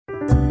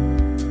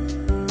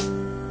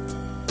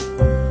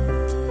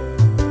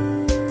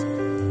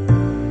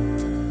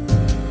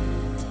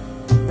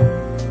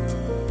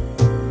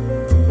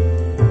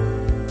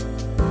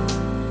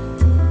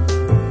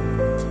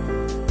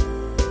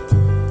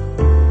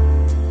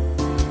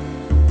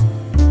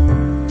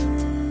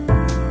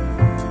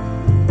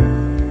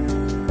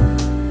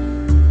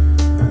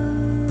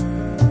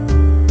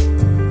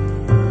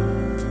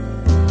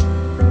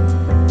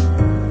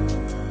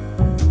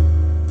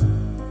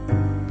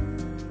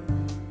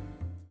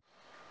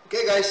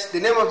Okay guys, the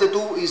name of the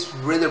tool is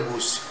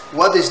RenderBoost.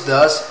 What this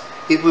does,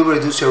 it will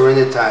reduce your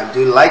render time.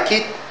 Do you like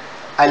it?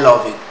 I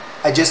love it.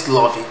 I just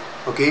love it.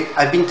 Okay,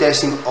 I've been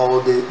testing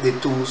all the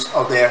tools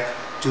out there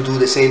to do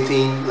the same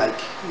thing, like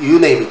you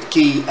name it,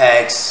 Key,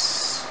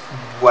 X,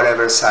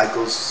 whatever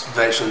cycles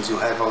versions you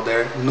have out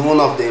there. None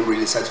of them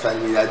really satisfy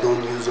me. I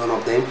don't use none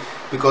of them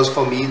because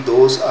for me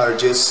those are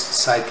just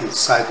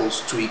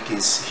cycles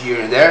tweaks here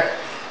and there,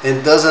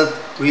 and doesn't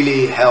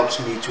really helps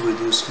me to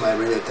reduce my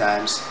render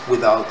times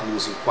without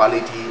losing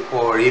quality,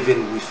 or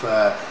even with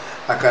a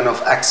kind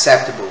of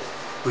acceptable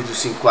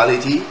reducing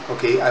quality.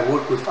 Okay, I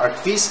work with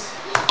ArcViz,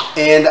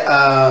 and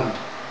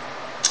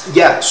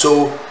yeah,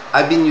 so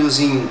I've been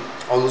using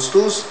all those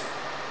tools,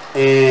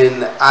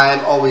 and I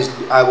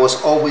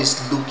was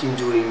always looking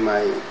during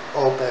my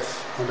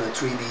OPF on a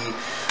 3D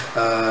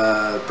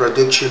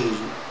production,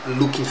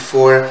 looking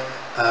for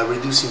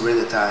reducing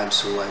render time.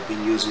 So I've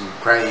been using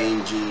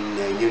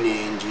CryEngine,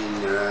 UniEngine,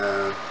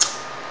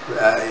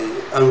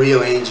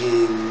 Unreal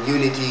Engine,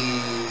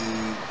 Unity,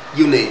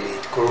 you name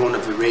it, Corona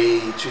V-Ray,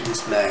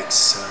 3ds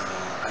Max.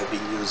 I've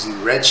been using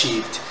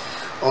Redshift,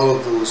 all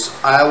of those.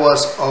 I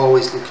was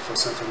always looking for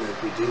something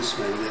that reduced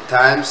my render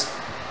times,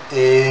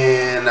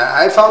 and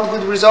I found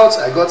good results.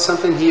 I got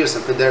something here,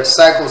 something there.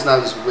 Cycles now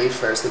is way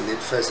faster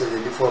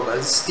than before,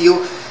 but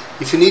still,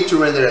 if you need to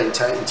render an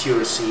entire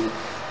interior scene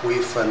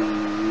with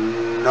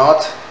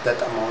not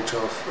that amount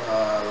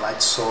of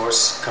light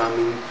source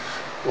coming,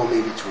 or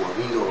maybe to a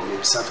window, or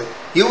maybe something,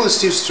 you will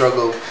still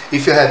struggle.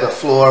 If you have a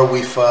floor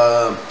with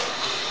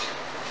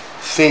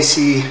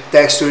fancy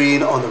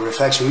texturing on the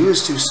reflection, you will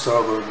still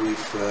struggle with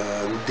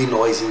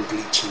denoising,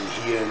 glitching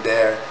here and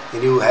there,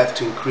 and you will have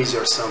to increase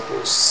your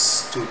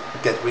samples to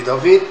get rid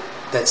of it.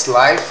 That's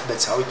life,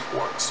 that's how it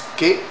works,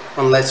 okay?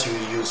 Unless you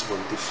use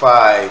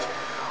 1.5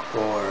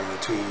 or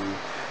between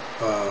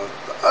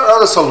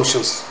other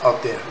solutions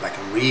out there like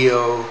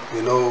Unreal,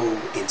 you know,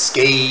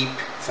 Inkscape,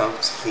 some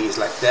things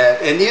like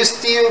that, and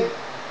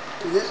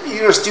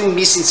you're still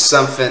missing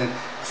something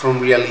from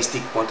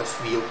realistic point of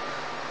view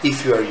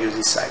if you are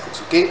using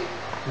cycles. Okay,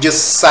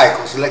 just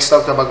cycles. Let's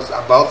talk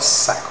about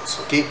cycles.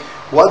 Okay,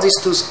 what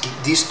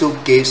this tool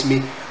gives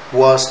me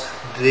was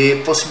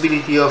the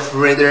possibility of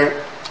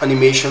render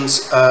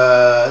animations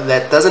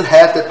that doesn't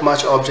have that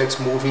much objects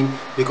moving,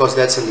 because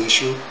that's an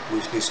issue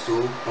with this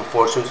tool,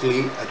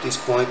 unfortunately, at this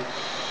point.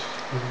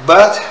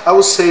 But I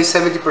would say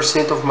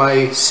 70% of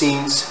my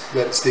scenes,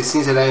 that's the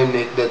scenes that I am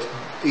that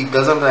it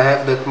doesn't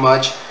have that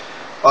much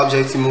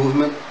objects in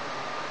movement,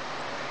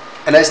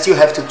 and I still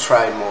have to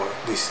try more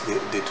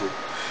the tool,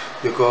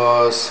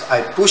 because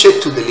I push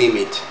it to the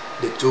limit,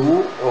 the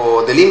tool,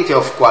 or the limit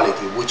of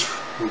quality, which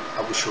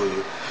I will show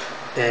you,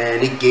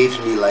 and it gave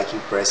me like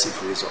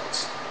impressive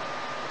results.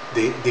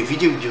 The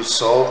video you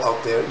saw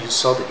out there, you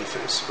saw the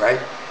difference, right?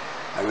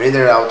 I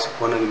rendered out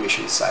one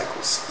animation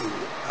cycles in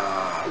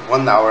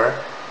 1 hour,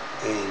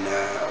 and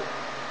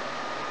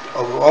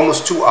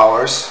almost 2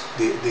 hours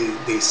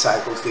the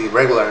cycles, the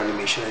regular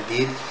animation I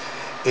did,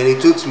 and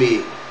it took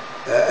me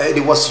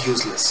it was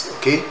useless,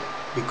 okay,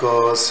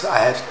 because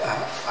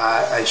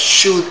I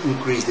should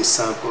increase the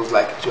samples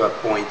like to a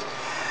point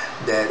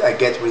that I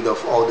get rid of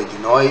all the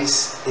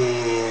denoise,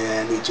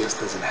 and it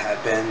just doesn't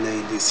happen.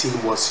 The scene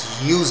was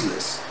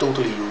useless,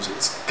 totally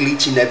useless,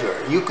 glitching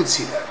everywhere. You could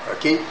see that,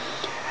 okay?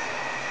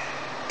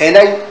 And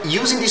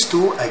using this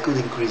tool, I could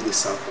increase the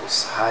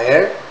samples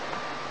higher,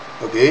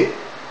 okay?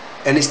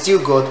 And I still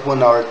got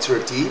 1 hour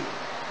 30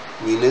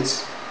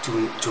 minutes to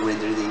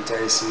render the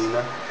entire scene.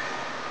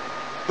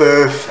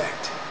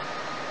 Perfect,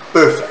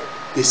 perfect.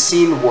 The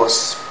scene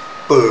was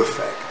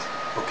perfect,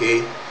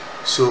 okay?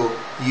 So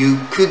you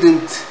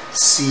couldn't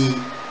see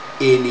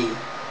any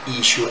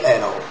issue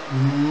at all,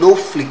 no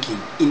flicking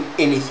in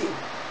anything,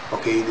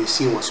 okay? The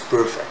scene was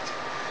perfect,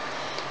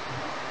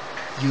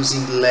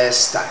 using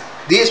less time.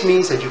 This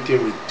means that you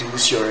can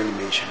reduce your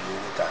animation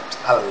render times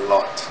a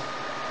lot,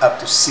 up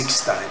to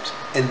 6 times,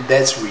 and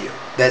that's real.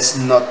 That's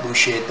not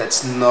bullshit.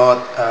 That's not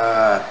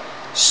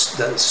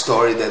the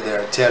story that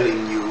they're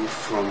telling you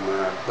from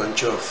a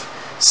bunch of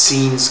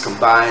scenes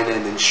combined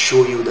and then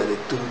show you that the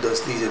tool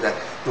does this and that.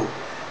 No,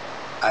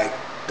 I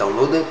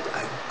downloaded,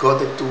 I got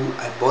the tool,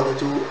 I bought the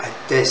tool, I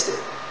tested.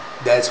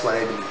 That's what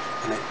I believe,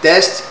 and I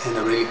test and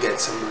I really get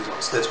some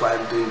results. That's why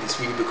I'm doing this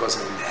video, because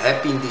I'm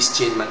happy this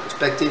changed my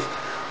perspective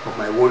of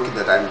my work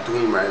that I'm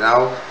doing right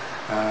now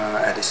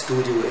at the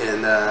studio,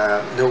 and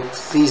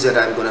things that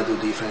I'm gonna do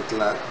differently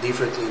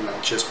now,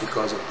 just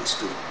because of this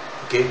tool.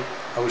 Okay,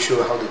 I will show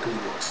you how the tool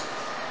works.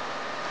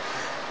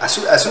 As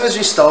soon as you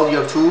install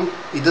your tool,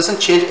 it doesn't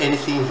change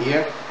anything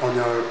here on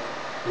your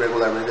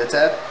regular render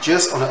tab.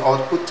 Just on the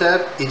output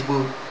tab, it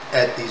will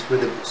add this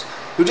RenderBoost.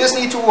 You just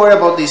need to worry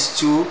about these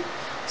two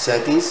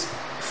settings.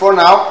 For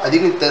now, I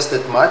didn't test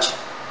that much.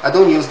 I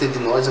don't use the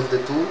denoise of the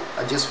tool.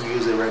 I just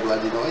use the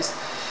regular denoise.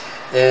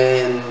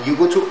 And you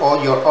go to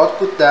all your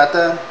output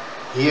data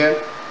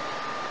here,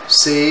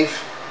 save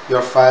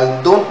your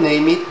file. Don't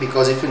name it,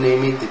 because if you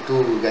name it, the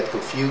tool will get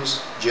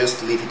confused.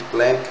 Just leave it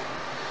blank,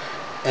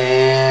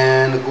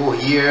 and go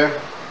here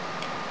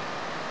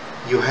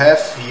you have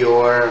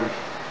your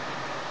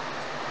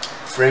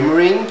frame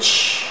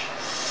range,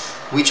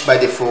 which by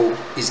default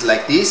is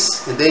like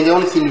this, and then the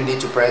only thing you need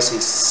to press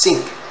is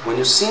sync. When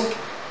you sync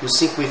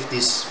with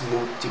this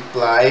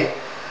multiply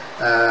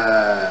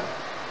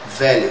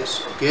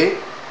values, okay?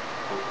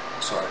 Oh,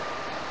 sorry.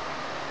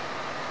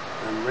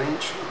 Frame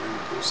range,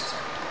 RenderBoost.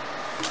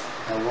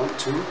 I want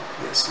to,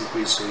 yes,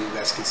 increase so you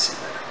guys can see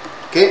better.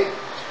 Okay?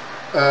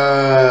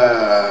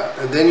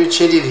 And then you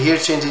change it here,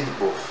 change it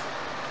both.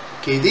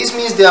 Okay, this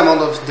means the amount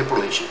of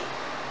interpolation.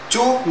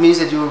 2 means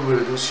that you will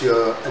reduce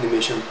your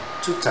animation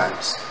 2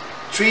 times.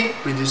 3,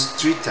 reduce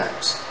 3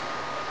 times.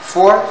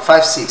 4,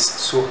 5, 6.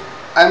 So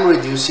I'm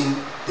reducing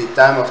the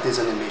time of this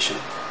animation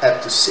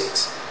up to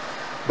 6.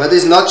 But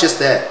it's not just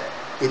that.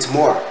 It's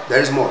more. There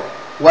is more.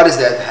 What does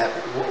that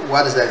happen?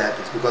 Why does that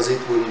happen? Because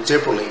it will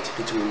interpolate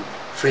between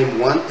frame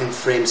 1 and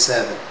frame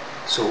 7.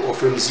 So, or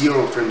frame 0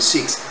 and frame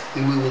 6.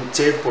 It will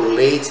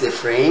interpolate the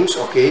frames,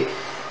 okay,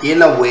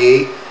 in a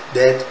way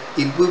that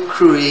it will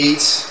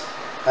create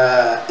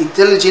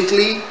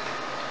intelligently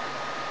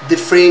the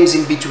frames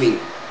in between.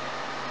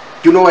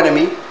 You know what I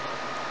mean?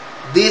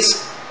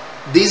 This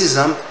is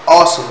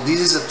awesome.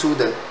 This is a tool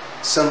that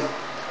some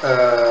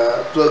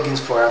plugins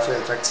for After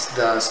Effects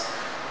does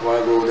a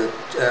while ago,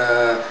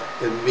 that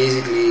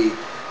basically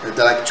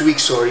like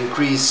tweaks or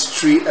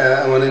increase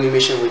one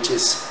animation which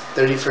is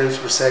 30 frames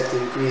per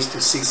second, increase to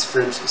 6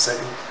 frames per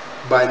second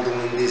by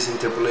doing this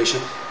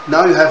interpolation.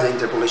 Now you have the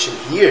interpolation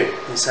here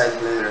inside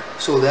Blender,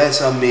 so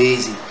that's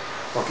amazing.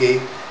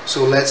 Okay,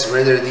 so let's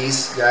render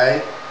this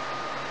guy.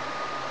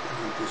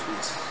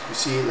 You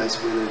see, let's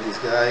render this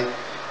guy.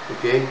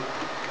 Okay,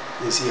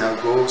 you see how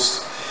it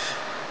goes.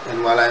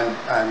 And while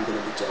I'm going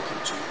to be talking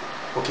to you.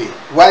 Okay,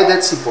 why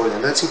that's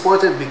important? That's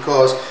important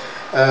because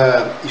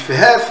if you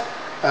have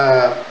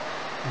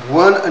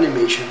one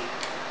animation,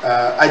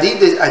 I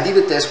did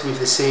a test with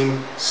the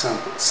same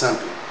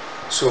sampling.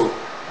 So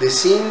the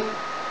scene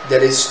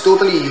that is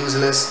totally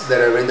useless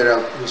that I rendered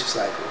out with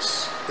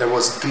cycles, that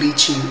was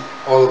glitching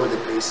all over the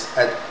place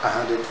at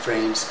 100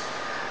 frames,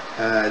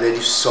 that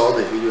you saw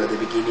the video at the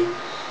beginning.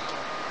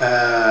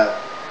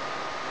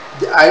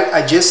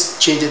 I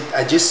just changed it.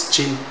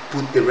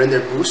 Put the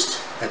RenderBoost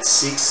at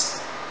 6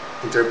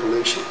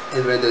 interpolation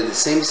and rendered the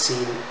same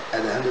scene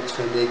at 100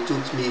 frames. It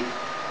took me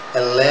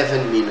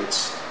 11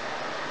 minutes.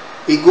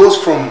 It goes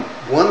from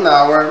 1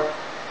 hour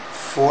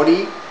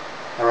 40,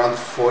 around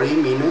 40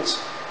 minutes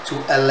to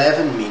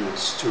 11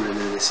 minutes to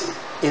render the scene,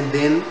 and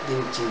then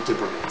it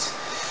interpolates.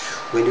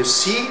 When you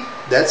see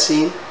that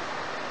scene,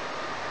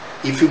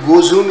 if you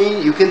go zoom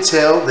in, you can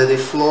tell that the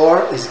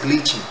floor is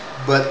glitching,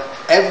 but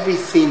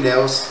everything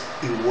else,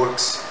 it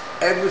works.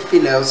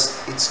 Everything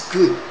else, it's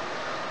good.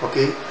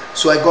 Okay,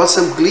 so I got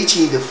some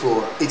glitching in the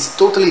floor. It's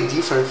totally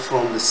different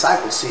from the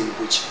cycle scene,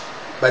 which,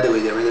 by the way,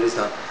 the render is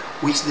done,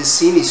 which the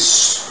scene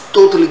is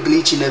totally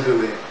glitching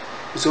everywhere.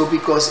 So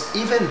because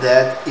even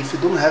that, if you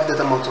don't have that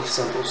amount of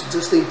samples,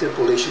 just the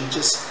interpolation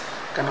just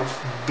kind of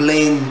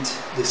blend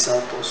the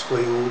samples for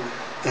you,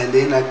 and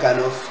then I kind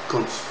of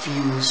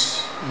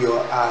confuse your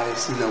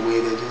eyes in a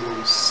way that you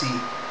don't see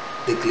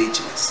the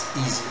glitchiness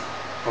easy.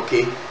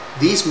 Okay,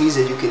 this means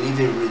that you can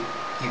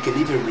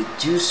even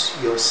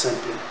reduce your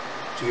sampling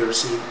to your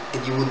scene,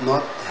 and you would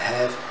not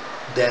have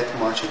that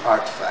much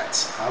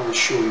artifacts. I will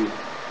show you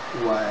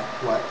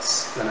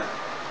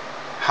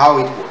how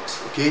it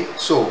works. Okay,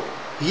 so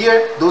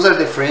here, those are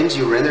the frames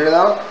you rendered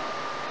out.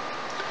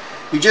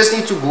 You just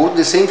need to go to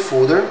the same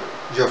folder.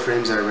 Your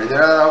frames are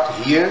rendered out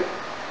here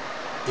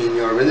in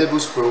your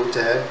RenderBoost Pro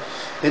tab,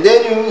 and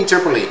then you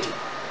interpolate it.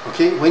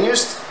 Okay, when you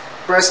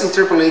press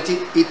interpolate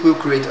it, it will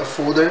create a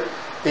folder,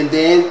 and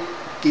then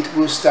it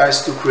will start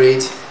to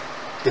create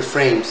the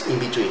frames in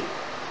between.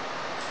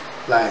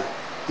 Like,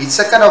 it's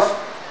a kind of,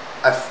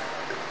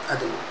 I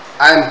don't know,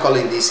 I'm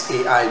calling this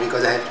AI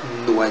because I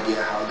have no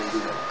idea how they do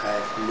that. I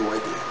have no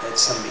idea.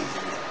 That's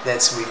amazing.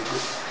 That's really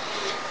good.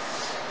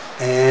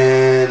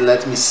 And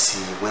let me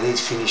see, when it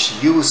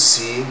finished, you will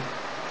see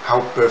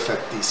how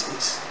perfect this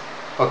is.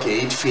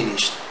 Okay, it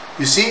finished.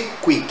 You see,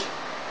 quick.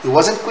 It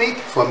wasn't quick,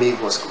 for me it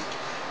was quick.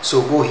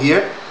 So go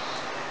here,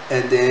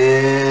 and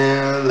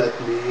then let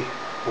me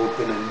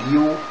open a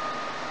new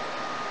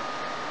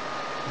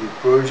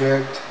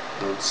project,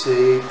 don't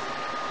save.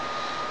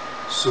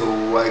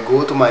 So I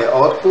go to my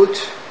output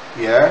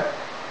here,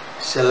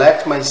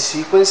 select my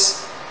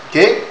sequence.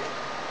 Okay,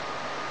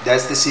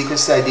 that's the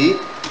sequence I did.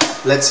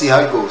 Let's see how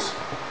it goes.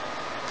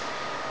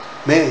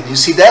 Man, you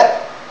see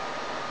that?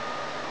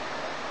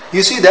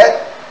 You see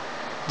that?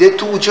 The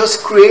tool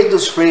just create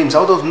those frames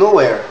out of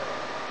nowhere.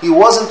 It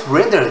wasn't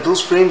rendered.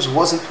 Those frames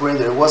wasn't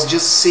rendered. It was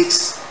just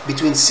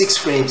between 6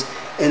 frames,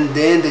 and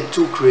then the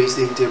tool creates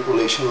the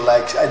interpolation.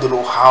 Like, I don't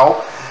know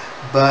how,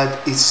 but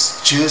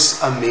it's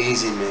just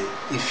amazing, man.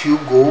 If you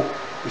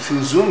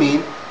zoom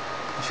in,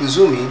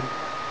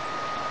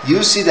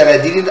 you see that I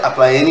didn't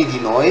apply any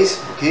denoise,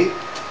 okay?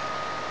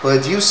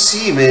 But you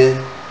see,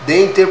 man,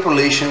 the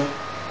interpolation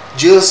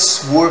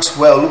just works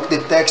well. Look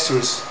at the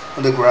textures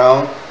on the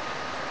ground.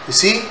 You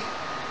see?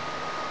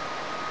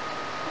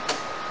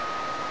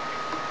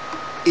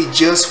 it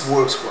just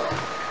works well.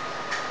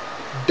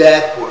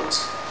 That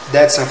works.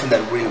 That's something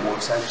that really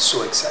works. I'm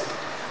so excited.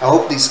 I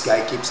hope this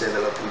guy keeps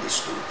developing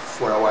this tool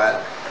for a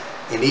while,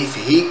 and if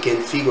he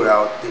can figure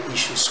out the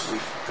issues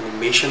with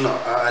animation or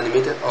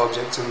animated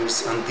objects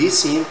on this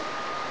scene,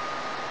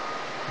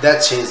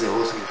 that changed the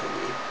whole thing for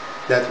me.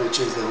 That will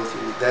change the whole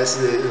thing. That's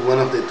one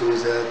of the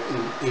tools that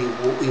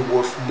it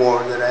worth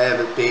more that I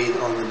ever paid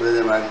on the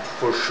Blender market,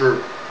 for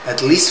sure.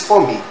 At least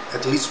for me,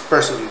 at least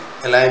personally.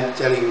 And I'm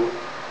telling you,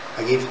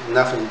 I give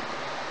nothing,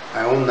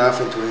 I own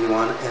nothing to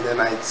anyone, and then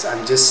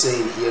I'm just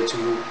saying here to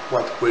you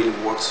what really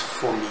works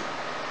for me.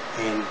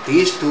 And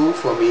this tool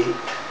for me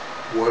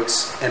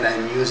works, and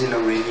I'm using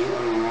already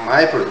on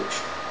my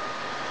production.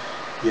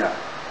 Yeah,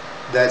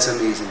 that's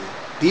amazing.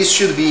 This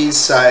should be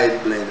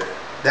inside Blender.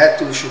 That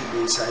tool should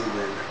be inside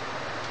Blender.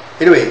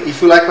 Anyway,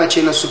 if you like my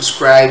channel,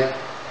 subscribe,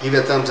 give it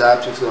a thumbs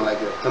up. If you don't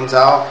like it, thumbs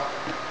out.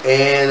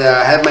 And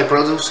I have my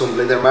products on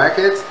Blender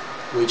Market,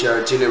 which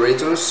are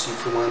generators,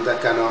 if you want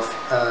that kind of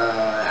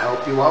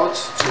help you out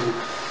to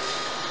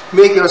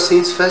make your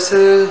scenes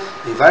faster,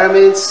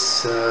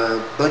 environments,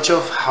 bunch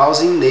of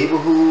housing,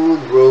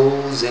 neighborhood,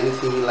 roads,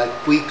 anything like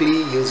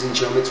quickly using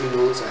geometry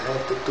nodes. I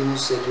have the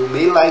tools and you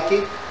may like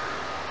it,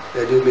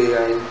 that you may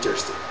are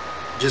interested.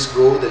 Just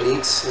go the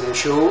links in the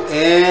show,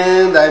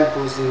 and I'm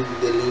posting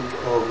the link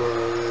of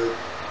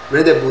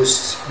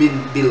RenderBoost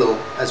below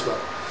as well,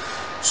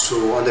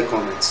 so on the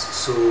comments.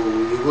 So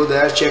you go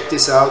there, check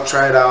this out,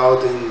 try it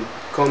out, and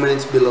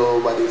comment below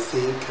what you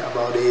think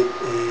about it,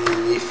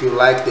 and if you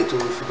like the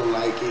tool, if you don't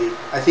like it.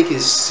 I think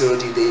it's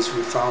 30 days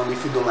refund.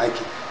 If you don't like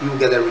it, you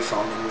get a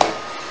refund anyway.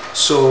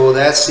 So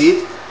that's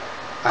it.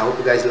 I hope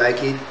you guys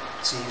like it.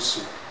 See you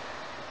soon.